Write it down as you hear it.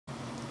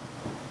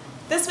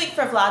This week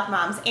for Vlog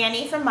Moms,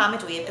 Annie from Mama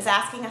Dweeb is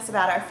asking us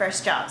about our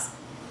first jobs.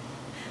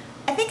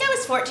 I think I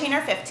was 14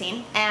 or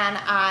 15 and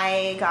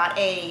I got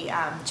a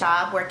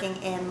job working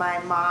in my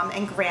mom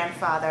and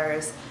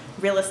grandfather's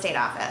real estate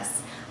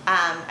office.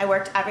 I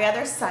worked every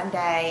other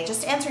Sunday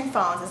just answering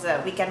phones as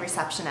a weekend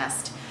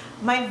receptionist.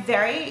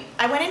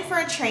 I went in for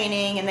a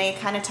training and they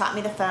kind of taught me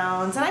the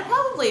phones, and I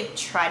probably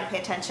tried to pay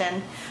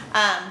attention.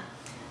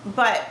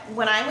 But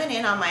when I went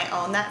in on my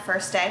own that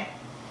first day,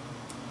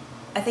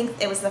 I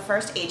think it was the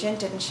first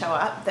agent didn't show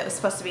up that was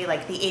supposed to be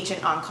like the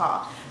agent on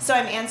call. So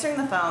I'm answering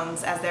the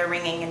phones as they're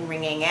ringing and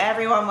ringing.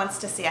 Everyone wants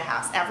to see a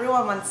house.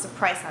 Everyone wants a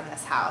price on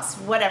this house,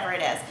 whatever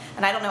it is.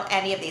 And I don't know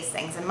any of these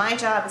things. And my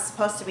job is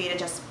supposed to be to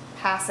just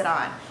pass it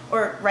on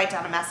or write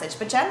down a message,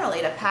 but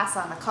generally to pass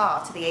on the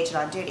call to the agent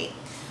on duty.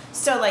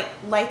 So like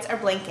lights are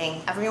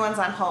blinking, everyone's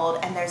on hold,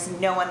 and there's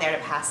no one there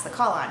to pass the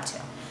call on to.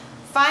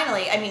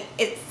 Finally, I mean,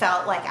 it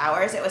felt like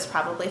hours. It was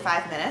probably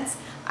 5 minutes.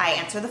 I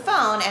answer the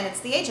phone and it's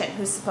the agent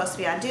who's supposed to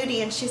be on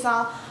duty, and she's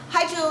all,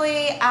 "Hi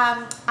Julie,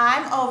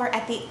 I'm over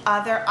at the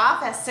other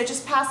office, so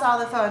just pass all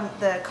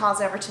the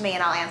calls over to me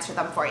and I'll answer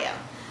them for you."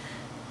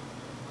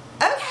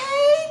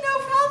 Okay, no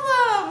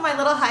problem. My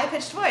little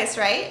high-pitched voice,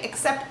 right?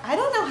 Except I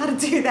don't know how to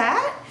do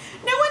that.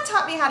 No one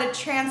taught me how to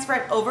transfer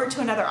it over to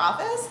another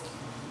office.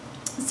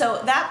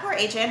 So that poor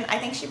agent, I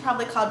think she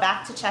probably called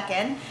back to check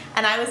in,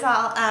 and I was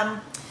all,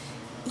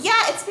 "Yeah,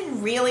 it's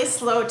been really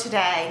slow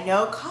today.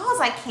 No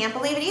calls. I can't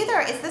believe it either.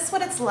 Is this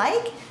what it's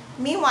like?"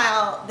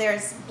 Meanwhile,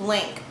 there's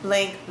blink,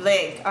 blink,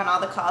 blink on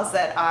all the calls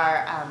that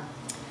are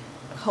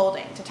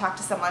holding to talk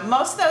to someone.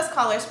 Most of those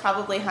callers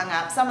probably hung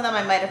up. Some of them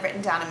I might have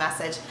written down a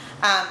message.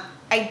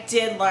 I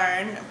did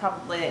learn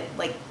probably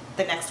like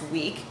the next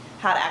week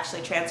how to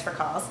actually transfer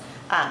calls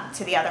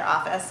to the other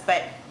office.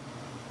 But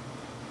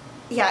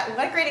yeah,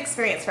 what a great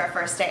experience for a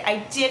first day. I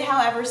did,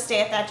 however, stay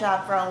at that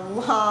job for a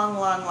long,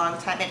 long, long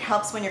time. It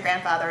helps when your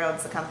grandfather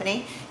owns the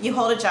company. You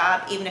hold a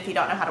job even if you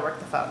don't know how to work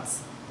the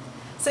phones.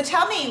 So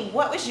tell me,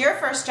 what was your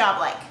first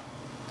job like?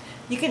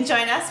 You can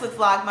join us with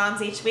Vlog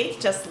Moms each week.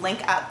 Just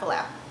link up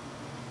below.